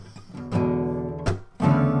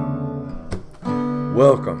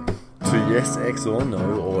Welcome to Yes, X or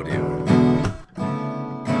No Audio.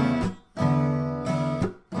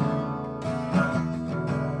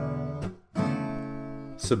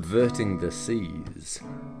 Subverting the Seas,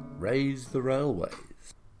 Raise the Railways.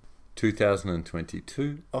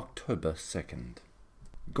 2022, October 2nd.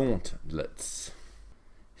 Gauntlets.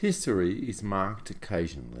 History is marked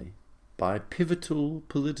occasionally by pivotal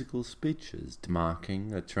political speeches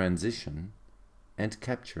marking a transition and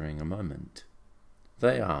capturing a moment.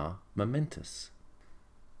 They are momentous.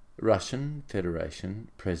 Russian Federation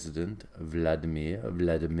President Vladimir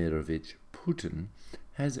Vladimirovich Putin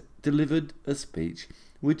has delivered a speech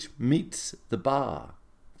which meets the bar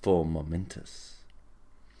for momentous.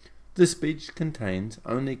 The speech contains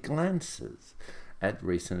only glances at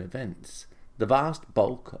recent events. The vast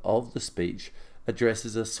bulk of the speech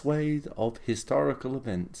addresses a swathe of historical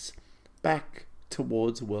events back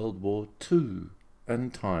towards World War II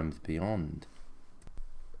and times beyond.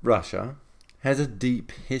 Russia has a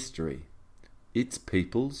deep history. Its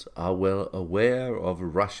peoples are well aware of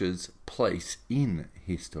Russia's place in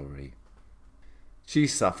history. She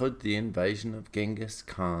suffered the invasion of Genghis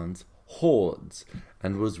Khan's hordes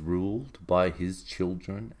and was ruled by his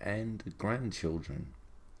children and grandchildren.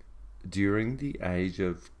 During the age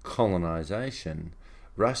of colonization,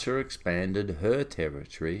 Russia expanded her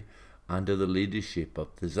territory under the leadership of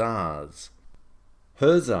the Tsars.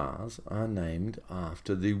 Her Tsars are named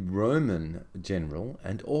after the Roman general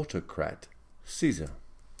and autocrat Caesar.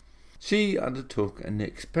 She undertook an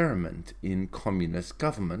experiment in communist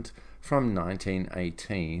government from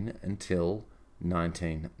 1918 until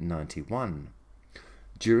 1991.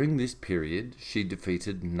 During this period, she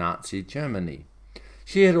defeated Nazi Germany.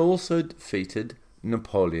 She had also defeated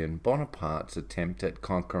Napoleon Bonaparte's attempt at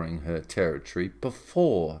conquering her territory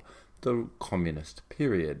before the communist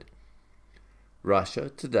period. Russia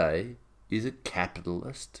today is a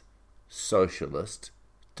capitalist, socialist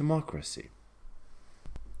democracy.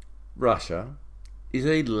 Russia is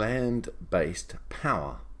a land-based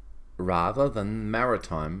power rather than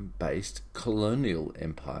maritime-based colonial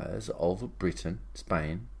empires of Britain,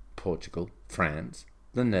 Spain, Portugal, France,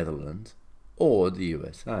 the Netherlands, or the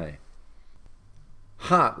USA.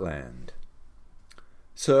 Heartland.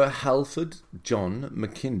 Sir Halford John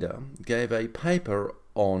Mackinder gave a paper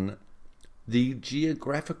on the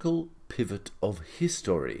geographical pivot of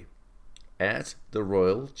history at the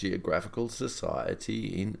Royal Geographical Society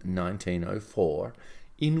in 1904,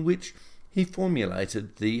 in which he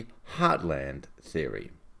formulated the Heartland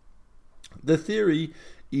theory. The theory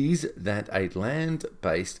is that a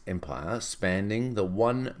land-based empire spanning the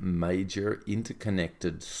one major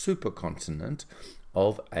interconnected supercontinent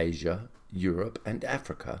of Asia, Europe, and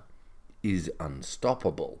Africa is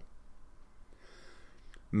unstoppable.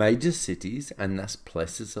 Major cities, and thus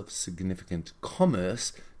places of significant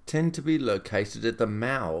commerce, tend to be located at the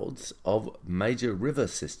mouths of major river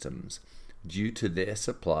systems due to their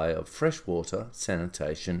supply of fresh water,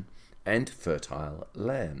 sanitation, and fertile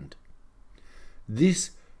land.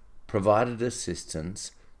 This provided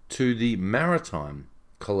assistance to the maritime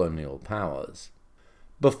colonial powers.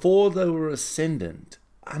 Before they were ascendant,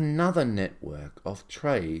 another network of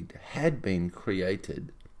trade had been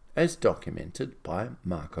created, as documented by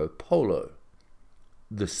Marco Polo,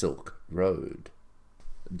 the Silk Road.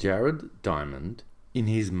 Jared Diamond, in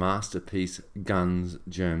his masterpiece Guns,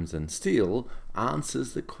 Germs and Steel,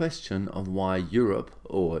 answers the question of why Europe,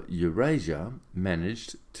 or Eurasia,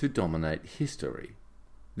 managed to dominate history.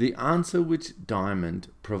 The answer which Diamond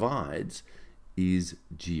provides is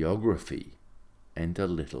geography and a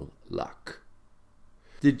little luck.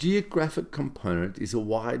 The geographic component is a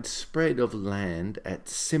wide spread of land at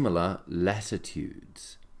similar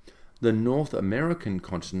latitudes. The North American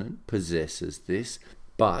continent possesses this,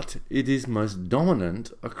 but it is most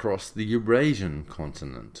dominant across the Eurasian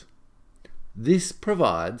continent. This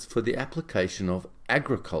provides for the application of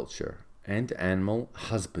agriculture and animal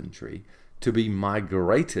husbandry to be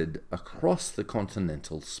migrated across the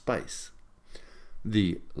continental space.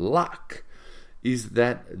 The luck is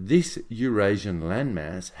that this Eurasian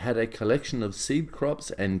landmass had a collection of seed crops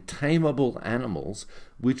and tameable animals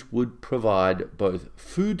which would provide both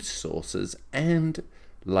food sources and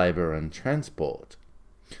labour and transport.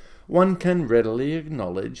 One can readily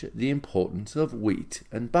acknowledge the importance of wheat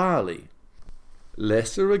and barley.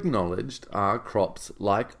 Lesser acknowledged are crops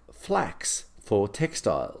like flax for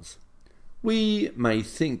textiles. We may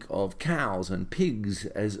think of cows and pigs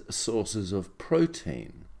as sources of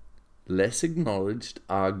protein. Less acknowledged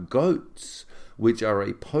are goats, which are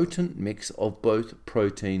a potent mix of both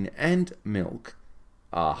protein and milk,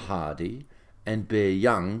 are hardy, and bear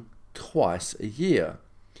young twice a year.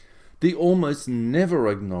 The almost never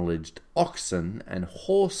acknowledged oxen and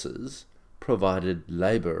horses provided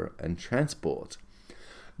labour and transport.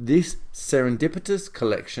 This serendipitous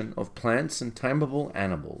collection of plants and tameable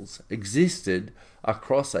animals existed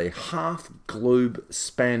across a half-globe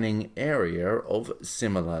spanning area of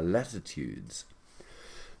similar latitudes.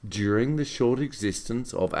 During the short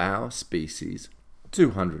existence of our species,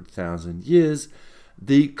 200,000 years,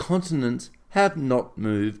 the continents have not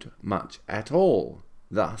moved much at all,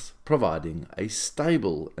 thus providing a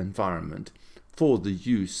stable environment for the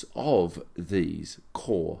use of these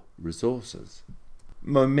core resources.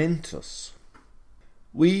 Momentous.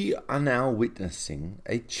 We are now witnessing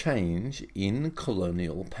a change in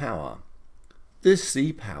colonial power. The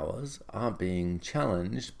sea powers are being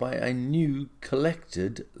challenged by a new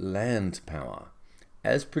collected land power,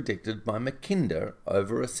 as predicted by Mackinder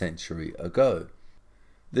over a century ago.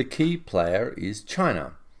 The key player is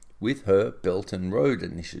China, with her Belt and Road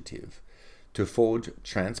Initiative, to forge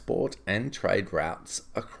transport and trade routes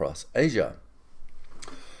across Asia.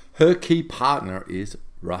 Her key partner is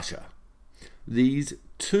Russia. These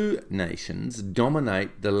two nations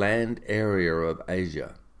dominate the land area of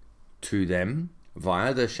Asia. To them,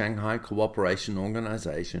 via the Shanghai Cooperation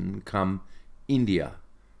Organization, come India,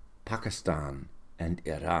 Pakistan, and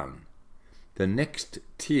Iran, the next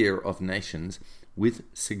tier of nations with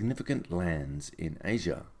significant lands in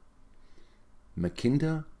Asia.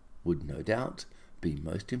 Mackinder would no doubt be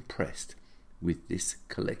most impressed with this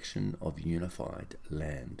collection of unified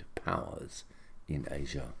land powers in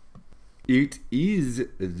Asia. It is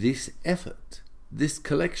this effort, this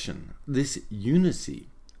collection, this unity,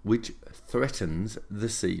 which threatens the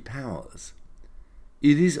sea powers.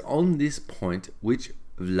 It is on this point which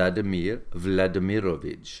Vladimir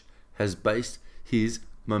Vladimirovich has based his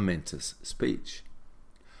momentous speech.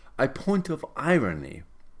 A point of irony.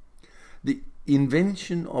 The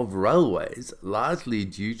invention of railways, largely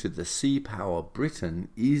due to the sea power Britain,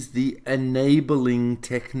 is the enabling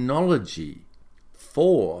technology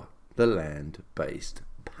for the land-based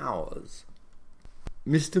powers.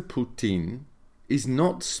 Mr. Putin is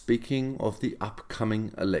not speaking of the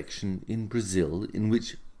upcoming election in Brazil, in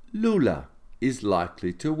which Lula is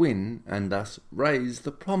likely to win and thus raise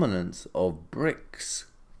the prominence of BRICS.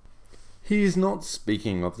 He is not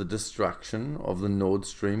speaking of the destruction of the Nord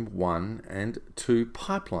Stream 1 and 2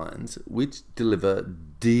 pipelines, which deliver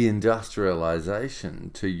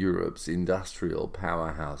deindustrialization to Europe's industrial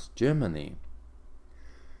powerhouse Germany.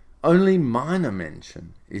 Only minor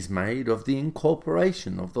mention is made of the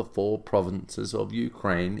incorporation of the 4 provinces of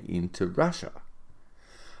Ukraine into Russia.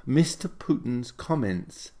 Mr. Putin's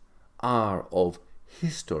comments are of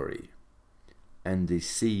history and the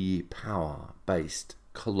sea power-based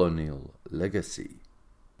colonial legacy.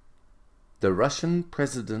 The Russian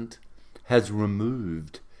president has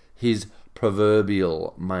removed his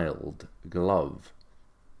proverbial mailed glove,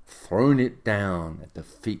 thrown it down at the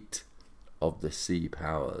feet of the sea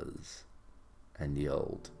powers, and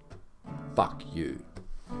yelled, "Fuck you."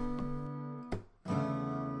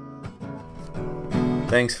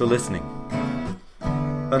 Thanks for listening.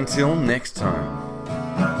 Until next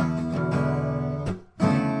time.